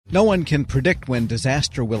No one can predict when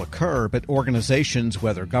disaster will occur, but organizations,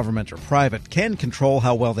 whether government or private, can control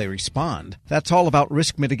how well they respond. That's all about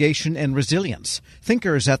risk mitigation and resilience.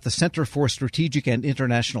 Thinkers at the Center for Strategic and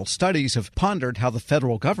International Studies have pondered how the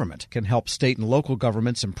federal government can help state and local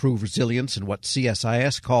governments improve resilience in what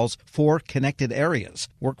CSIS calls 4 connected areas: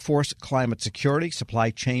 workforce, climate security, supply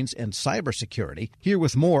chains, and cybersecurity. Here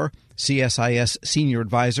with more, CSIS Senior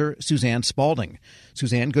Advisor Suzanne Spalding.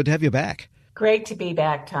 Suzanne, good to have you back. Great to be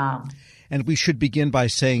back, Tom. And we should begin by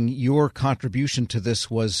saying your contribution to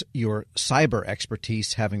this was your cyber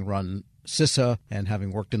expertise, having run CISA and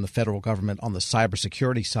having worked in the federal government on the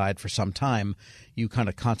cybersecurity side for some time. You kind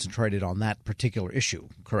of concentrated on that particular issue,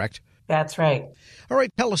 correct? That's right. All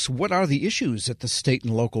right, tell us, what are the issues at the state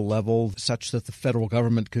and local level such that the federal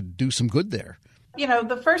government could do some good there? You know,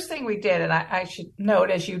 the first thing we did, and I should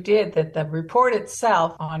note, as you did, that the report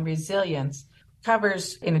itself on resilience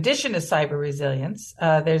covers, in addition to cyber resilience,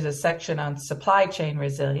 there's a section on supply chain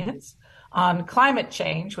resilience, on climate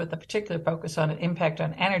change with a particular focus on an impact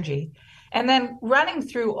on energy. And then running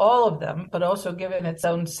through all of them, but also given its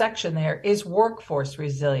own section there, is workforce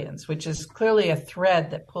resilience, which is clearly a thread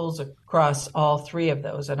that pulls across all 3 of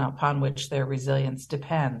those and upon which their resilience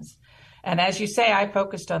depends. And as you say, I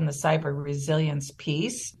focused on the cyber resilience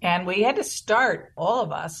piece, and we had to start, all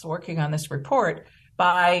of us working on this report,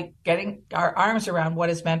 by getting our arms around what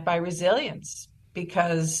is meant by resilience,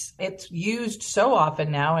 because it's used so often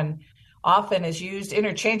now and often is used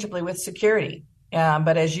interchangeably with security.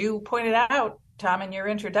 But as you pointed out, Tom, in your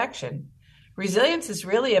introduction, resilience is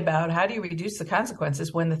really about how do you reduce the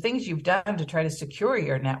consequences when the things you've done to try to secure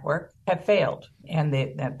your network have failed, and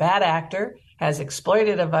that bad actor has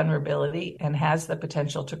exploited a vulnerability and has the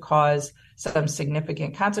potential to cause some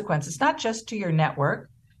significant consequences, not just to your network,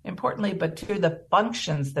 importantly, but to the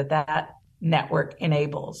functions that network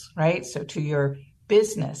enables, right? So to your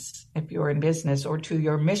business, if you're in business, or to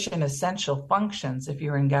your mission essential functions, if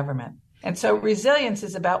you're in government. And so resilience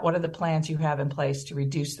is about what are the plans you have in place to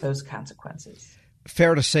reduce those consequences.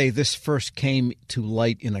 Fair to say this first came to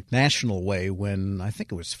light in a national way when, I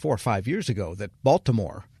think it was 4 or 5 years ago, that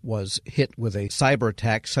Baltimore was hit with a cyber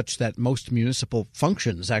attack such that most municipal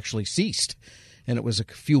functions actually ceased. And it was a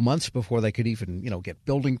few months before they could even, get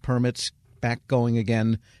building permits back going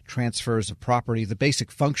again, transfers of property, the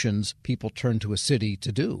basic functions people turn to a city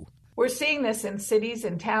to do. We're seeing this in cities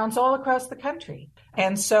and towns all across the country.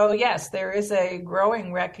 And so, yes, there is a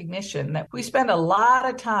growing recognition that we spend a lot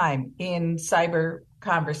of time in cyber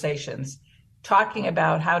conversations talking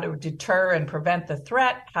about how to deter and prevent the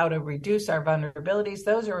threat, how to reduce our vulnerabilities.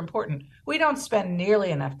 Those are important. We don't spend nearly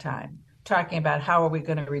enough time talking about how are we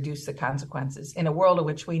going to reduce the consequences in a world in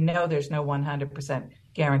which we know there's no 100%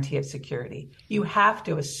 guarantee of security. You have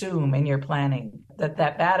to assume in your planning that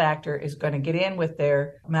bad actor is going to get in with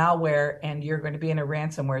their malware and you're going to be in a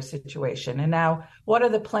ransomware situation. And now, what are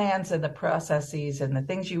the plans and the processes and the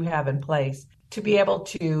things you have in place to be able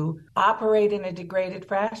to operate in a degraded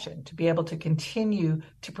fashion, to be able to continue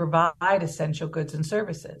to provide essential goods and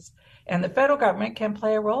services? And the federal government can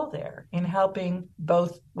play a role there in helping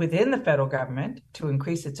both within the federal government to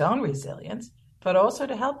increase its own resilience, but also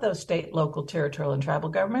to help those state, local, territorial, and tribal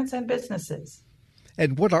governments and businesses.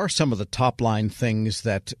 And what are some of the top line things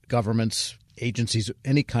that governments, agencies,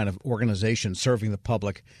 any kind of organization serving the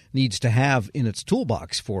public needs to have in its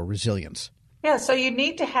toolbox for resilience? Yeah, so you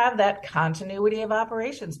need to have that continuity of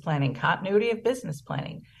operations planning, continuity of business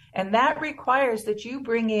planning. And that requires that you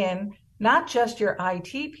bring in not just your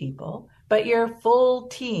IT people, but your full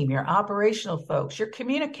team, your operational folks, your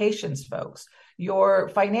communications folks, your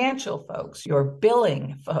financial folks, your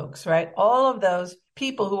billing folks, right? All of those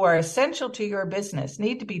people who are essential to your business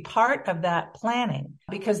need to be part of that planning,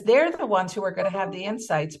 because they're the ones who are going to have the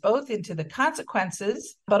insights both into the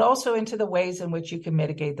consequences, but also into the ways in which you can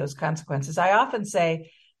mitigate those consequences. I often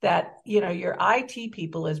say that, your IT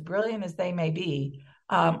people, as brilliant as they may be,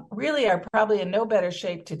 really are probably in no better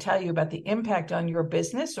shape to tell you about the impact on your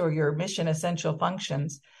business or your mission essential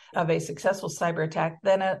functions of a successful cyber attack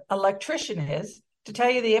than an electrician is to tell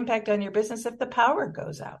you the impact on your business if the power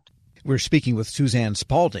goes out. We're speaking with Suzanne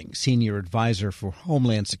Spalding, Senior Advisor for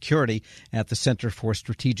Homeland Security at the Center for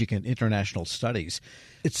Strategic and International Studies.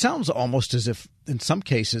 It sounds almost as if, in some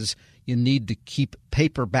cases, you need to keep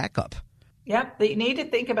paper backup. Yep, you need to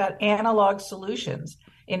think about analog solutions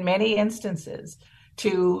in many instances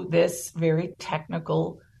to this very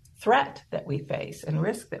technical threat that we face and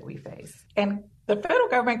risk that we face. And the federal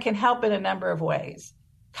government can help in a number of ways.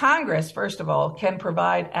 Congress, first of all, can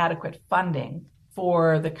provide adequate funding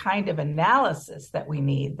for the kind of analysis that we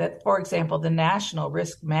need. That, for example, the National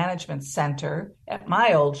Risk Management Center at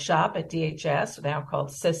my old shop at DHS, now called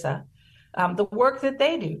CISA, the work that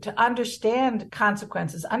they do to understand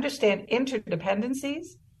consequences, understand interdependencies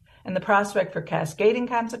and the prospect for cascading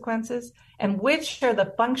consequences, and which are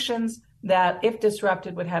the functions that, if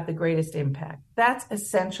disrupted, would have the greatest impact. That's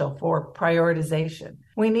essential for prioritization.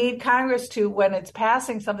 We need Congress to, when it's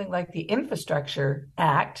passing something like the Infrastructure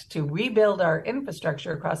Act to rebuild our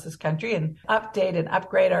infrastructure across this country and update and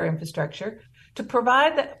upgrade our infrastructure, to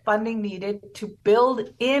provide the funding needed to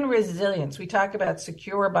build in resilience. We talk about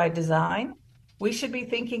secure by design. We should be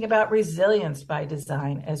thinking about resilience by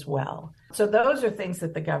design as well. So those are things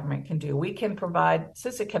that the government can do.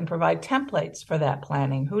 CISA can provide templates for that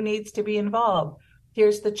planning. Who needs to be involved?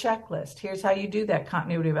 Here's the checklist. Here's how you do that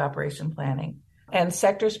continuity of operation planning. And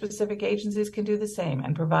sector-specific agencies can do the same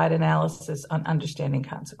and provide analysis on understanding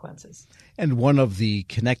consequences. And one of the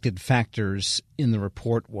connected factors in the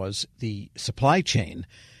report was the supply chain.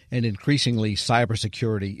 And increasingly,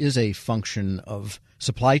 cybersecurity is a function of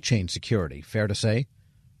supply chain security. Fair to say?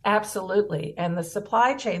 Absolutely. And the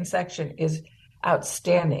supply chain section is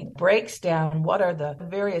outstanding. Breaks down what are the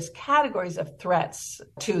various categories of threats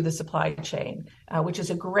to the supply chain, which is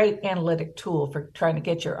a great analytic tool for trying to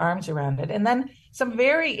get your arms around it. And then some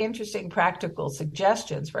very interesting practical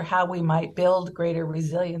suggestions for how we might build greater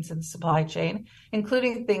resilience in the supply chain,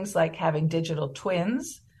 including things like having digital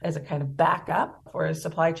twins as a kind of backup for a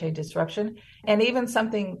supply chain disruption, and even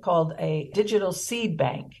something called a digital seed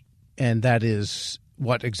bank. And that is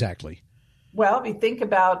what exactly? Well, if you think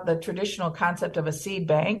about the traditional concept of a seed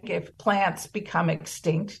bank, if plants become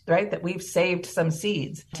extinct, right, that we've saved some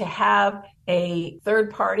seeds, to have a third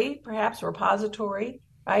party, perhaps repository,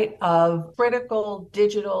 right, of critical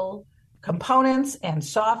digital components and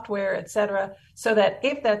software, et cetera, so that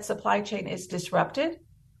if that supply chain is disrupted,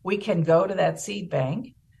 we can go to that seed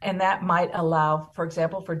bank. And that might allow, for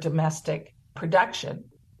example, for domestic production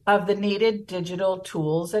of the needed digital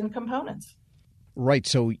tools and components. Right.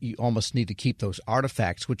 So you almost need to keep those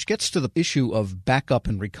artifacts, which gets to the issue of backup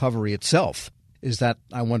and recovery itself. Is that,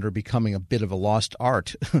 I wonder, becoming a bit of a lost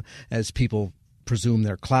art as people presume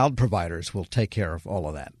their cloud providers will take care of all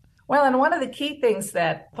of that? Well, and one of the key things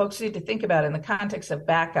that folks need to think about in the context of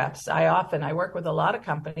backups, I work with a lot of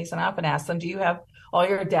companies and I often ask them, do you have all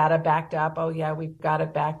your data backed up? Oh, yeah, we've got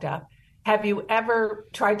it backed up. Have you ever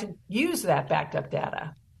tried to use that backed up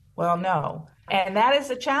data? Well, no. And that is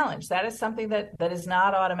a challenge. That is something that is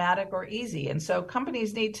not automatic or easy. And so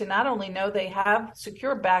companies need to not only know they have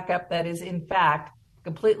secure backup that is, in fact,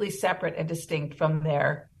 completely separate and distinct from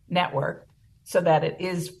their network so that it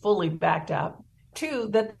is fully backed up. Two,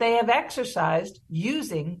 that they have exercised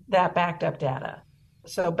using that backed up data.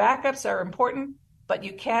 So backups are important, but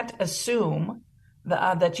you can't assume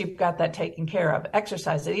that you've got that taken care of.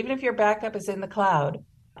 Exercise it. Even if your backup is in the cloud,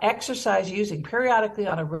 exercise using periodically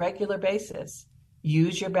on a regular basis.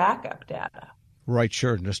 Use your backup data. Right,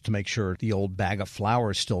 sure, just to make sure the old bag of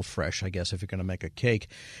flour is still fresh, I guess, if you're going to make a cake.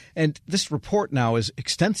 And this report now is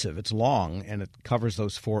extensive. It's long, and it covers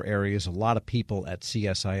those 4 areas. A lot of people at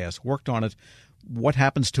CSIS worked on it. What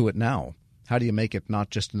happens to it now? How do you make it not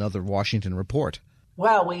just another Washington report?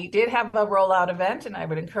 Well, we did have a rollout event, and I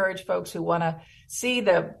would encourage folks who want to see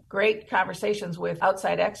the great conversations with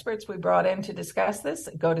outside experts we brought in to discuss this,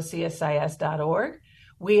 go to csis.org.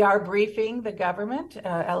 We are briefing the government,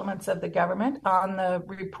 elements of the government, on the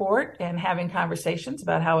report and having conversations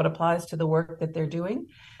about how it applies to the work that they're doing.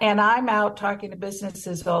 And I'm out talking to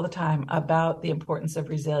businesses all the time about the importance of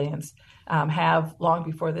resilience, have long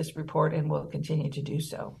before this report, and will continue to do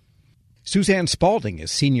so. Suzanne Spalding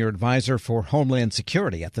is Senior Advisor for Homeland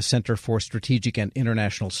Security at the Center for Strategic and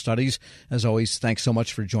International Studies. As always, thanks so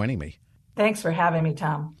much for joining me. Thanks for having me,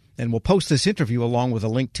 Tom. And we'll post this interview along with a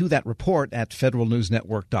link to that report at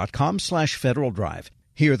federalnewsnetwork.com/Federal Drive.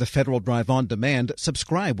 Hear the Federal Drive on demand.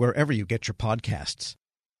 Subscribe wherever you get your podcasts.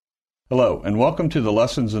 Hello, and welcome to the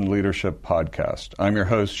Lessons in Leadership podcast. I'm your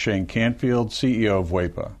host, Shane Canfield, CEO of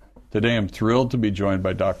WEPA. Today I'm thrilled to be joined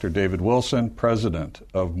by Dr. David Wilson, President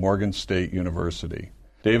of Morgan State University.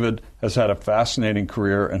 David has had a fascinating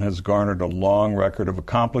career and has garnered a long record of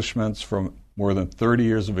accomplishments from more than 30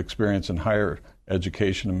 years of experience in higher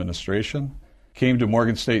education administration. Came to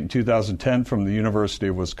Morgan State in 2010 from the University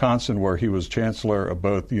of Wisconsin, where he was chancellor of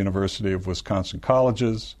both the University of Wisconsin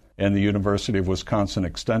Colleges and the University of Wisconsin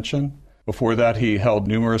Extension. Before that, he held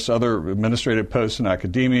numerous other administrative posts in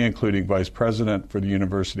academia, including vice president for the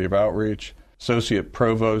University of Outreach, associate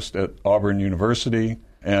provost at Auburn University,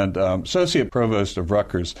 and associate provost of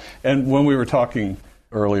Rutgers. And when we were talking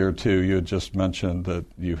Earlier, too, you had just mentioned that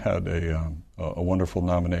you had a wonderful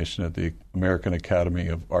nomination at the American Academy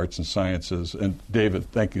of Arts and Sciences. And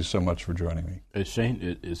David, thank you so much for joining me. Shane,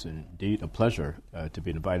 it is indeed a pleasure to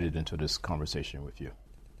be invited into this conversation with you.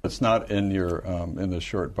 It's not in your in the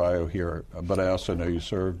short bio here, but I also know you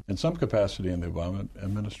served in some capacity in the Obama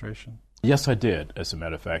administration. Yes, I did, as a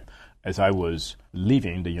matter of fact. As I was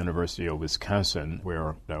leaving the University of Wisconsin,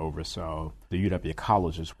 where I oversaw the UW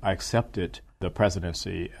colleges, I accepted the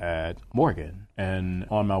presidency at Morgan. And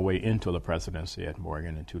on my way into the presidency at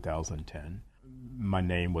Morgan in 2010, my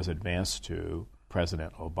name was advanced to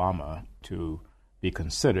President Obama to be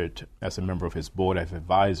considered as a member of his board of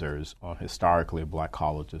advisors on historically black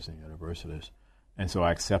colleges and universities. And so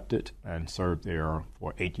I accepted and served there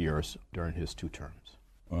for 8 years during his 2 terms.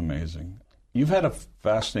 Amazing. You've had a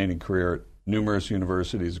fascinating career at numerous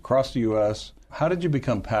universities across the U.S. How did you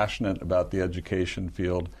become passionate about the education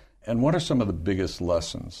field, and what are some of the biggest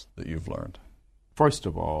lessons that you've learned? First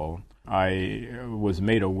of all, I was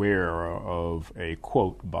made aware of a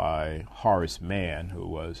quote by Horace Mann, who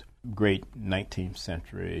was a great 19th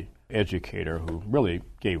century educator who really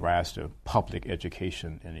gave rise to public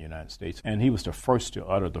education in the United States. And he was the first to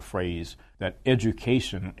utter the phrase that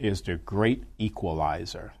education is the great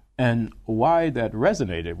equalizer. And why that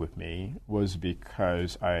resonated with me was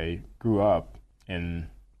because I grew up in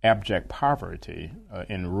abject poverty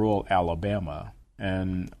in rural Alabama,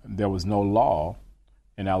 and there was no law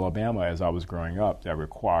in Alabama as I was growing up that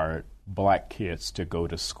required black kids to go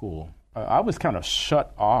to school. I was kind of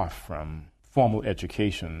shut off from formal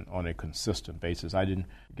education on a consistent basis. I didn't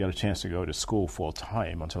get a chance to go to school full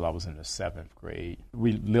time until I was in the 7th grade.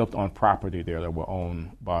 We lived on property there that were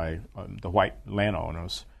owned by the white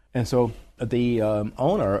landowners. And so the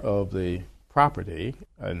owner of the property,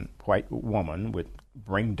 a white woman, would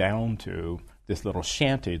bring down to this little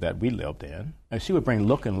shanty that we lived in, and she would bring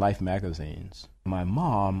Look and Life magazines. My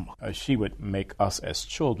mom, she would make us as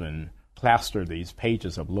children plaster these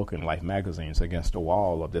pages of Look and Life magazines against the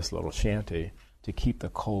wall of this little shanty to keep the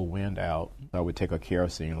cold wind out. I would take a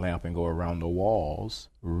kerosene lamp and go around the walls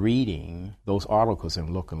reading those articles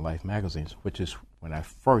in Look and Life magazines, which is when I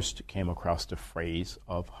first came across the phrase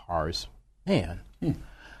of Horace Mann.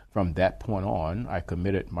 From that point on, I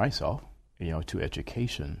committed myself, to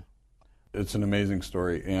education. It's an amazing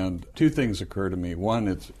story, and 2 things occur to me. One,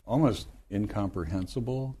 it's almost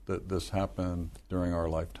incomprehensible that this happened during our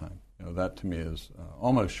lifetime. That to me is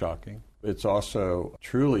almost shocking. It's also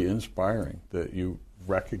truly inspiring that you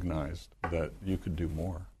recognized that you could do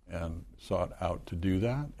more and sought out to do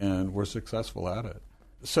that and were successful at it.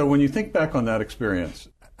 So when you think back on that experience,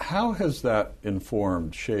 how has that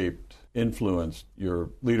informed, shaped, influenced your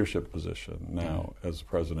leadership position now as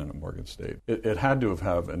president of Morgan State? It had to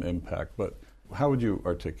have an impact, but how would you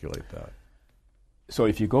articulate that? So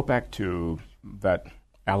if you go back to that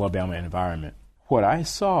Alabama environment, what I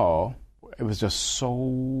saw, it was just so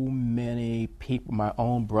many people, my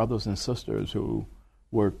own brothers and sisters, who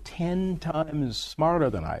were 10 times smarter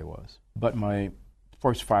than I was. But my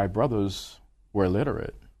first 5 brothers were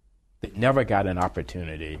illiterate. They never got an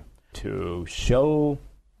opportunity to show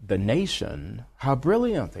the nation how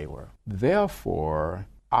brilliant they were. Therefore,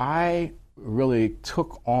 I really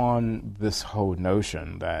took on this whole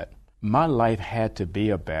notion that my life had to be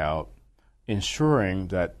about ensuring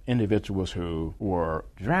that individuals who were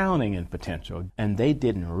drowning in potential and they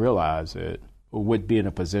didn't realize it would be in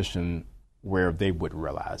a position where they would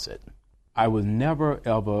realize it. I was never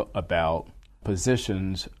ever about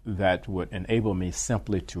positions that would enable me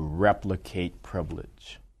simply to replicate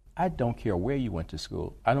privilege. I don't care where you went to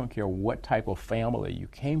school. I don't care what type of family you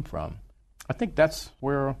came from. I think that's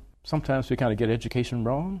where sometimes we kind of get education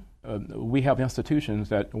wrong. We have institutions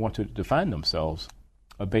that want to define themselves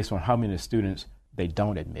based on how many students they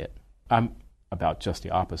don't admit. I'm about just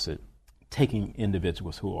the opposite, taking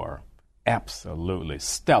individuals who are absolutely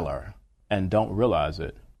stellar and don't realize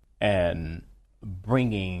it and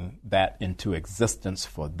bringing that into existence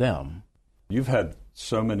for them. You've had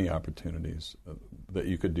so many opportunities that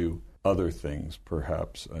you could do other things,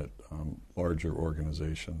 perhaps at larger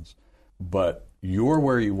organizations. But you're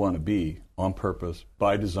where you want to be on purpose,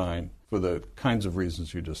 by design, for the kinds of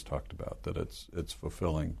reasons you just talked about, that it's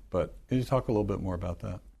fulfilling. But can you talk a little bit more about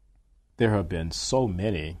that? There have been so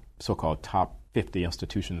many so-called top 50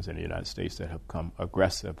 institutions in the United States that have come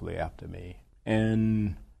aggressively after me.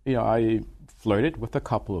 And, I flirted with a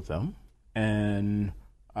couple of them, and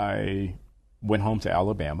I went home to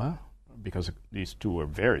Alabama because these 2 were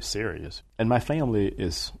very serious. And my family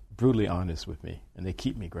is brutally honest with me, and they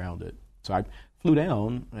keep me grounded. So I flew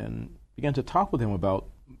down and began to talk with them about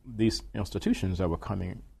these institutions that were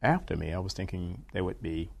coming after me, I was thinking they would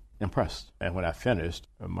be impressed. And when I finished,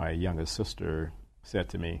 my youngest sister said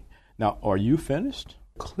to me, "Now, are you finished?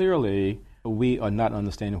 Clearly, we are not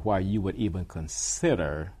understanding why you would even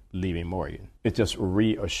consider leaving Morgan." It just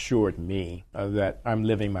reassured me that I'm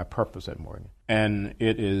living my purpose at Morgan. And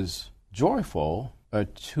it is joyful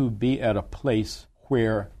to be at a place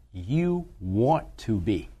where you want to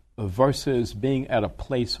be versus being at a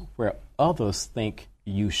place where others think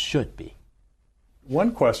you should be.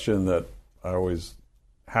 One question that I always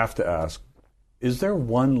have to ask, is there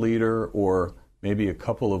one leader or maybe a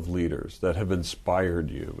couple of leaders that have inspired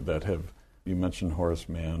you, you mentioned Horace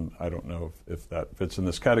Mann, I don't know if that fits in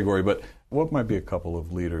this category, but what might be a couple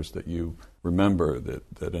of leaders that you remember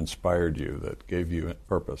that inspired you, that gave you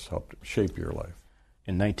purpose, helped shape your life?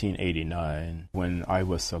 In 1989, when I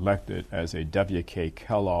was selected as a W.K.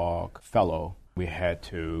 Kellogg Fellow, we had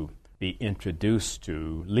to be introduced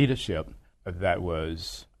to leadership that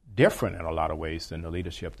was different in a lot of ways than the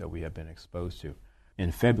leadership that we had been exposed to.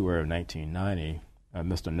 In February of 1990,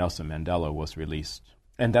 Mr. Nelson Mandela was released.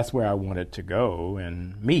 And that's where I wanted to go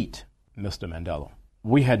and meet Mr. Mandela.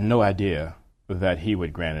 We had no idea that he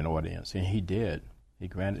would grant an audience, and he did. He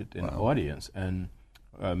granted an audience, and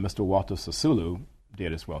Mr. Walter Sisulu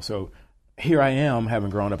did as well. So here I am, having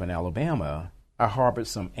grown up in Alabama, I harbored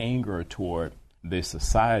some anger toward the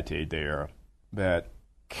society there that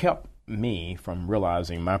kept me from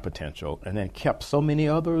realizing my potential and then kept so many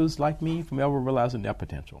others like me from ever realizing their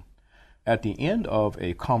potential. At the end of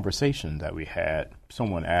a conversation that we had,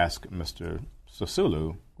 someone asked Mr.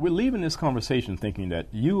 Sisulu, "We're leaving this conversation thinking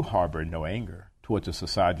that you harbor no anger towards a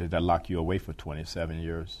society that locked you away for 27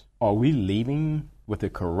 years. Are we leaving with the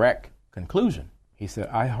correct conclusion?" He said,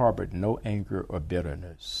 "I harbored no anger or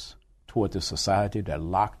bitterness toward the society that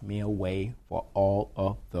locked me away for all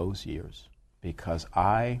of those years, because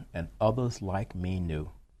I and others like me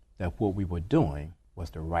knew that what we were doing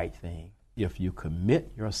was the right thing. If you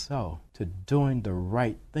commit yourself to doing the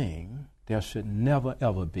right thing, there should never,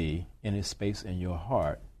 ever be any space in your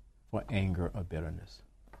heart for anger or bitterness."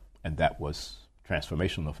 And that was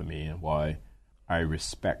transformational for me, and why I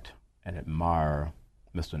respect and admire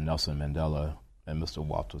Mr. Nelson Mandela and Mr.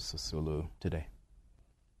 Walter Sisulu today.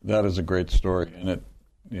 That is a great story, and it,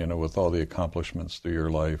 with all the accomplishments through your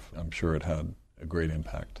life, I'm sure it had a great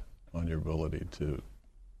impact on your ability to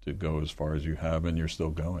go as far as you have, and you're still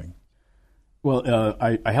going. Well,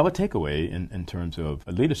 I have a takeaway in terms of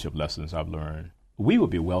leadership lessons I've learned. We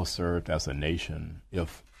would be well served as a nation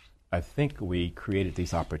if I think we created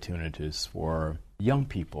these opportunities for young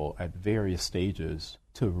people at various stages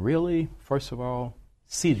to really, first of all,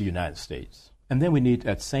 see the United States. And then we need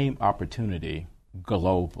that same opportunity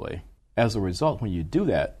globally. As a result, when you do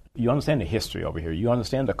that, you understand the history over here, you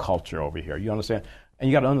understand the culture over here, and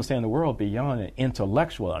you got to understand the world beyond an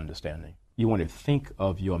intellectual understanding. You want to think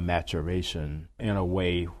of your maturation in a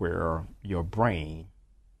way where your brain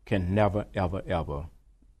can never, ever, ever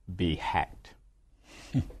be hacked.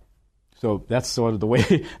 So that's sort of the way.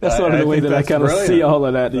 That I kind of see all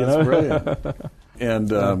of that. That's brilliant.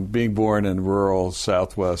 And being born in rural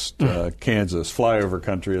Southwest Kansas, flyover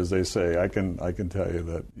country, as they say, I can tell you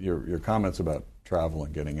that your comments about travel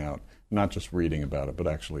and getting out, not just reading about it, but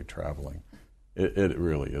actually traveling, it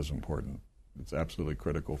really is important. It's absolutely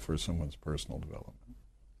critical for someone's personal development.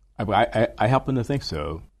 I happen to think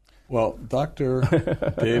so. Well, Dr.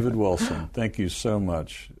 David Wilson, thank you so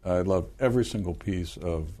much. I love every single piece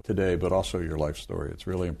of today, but also your life story. It's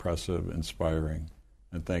really impressive, inspiring,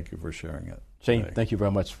 and thank you for sharing it. Shane, today. Thank you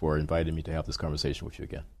very much for inviting me to have this conversation with you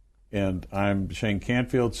again. And I'm Shane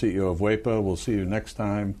Canfield, CEO of WEPA. We'll see you next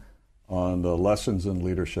time on the Lessons in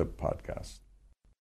Leadership podcast.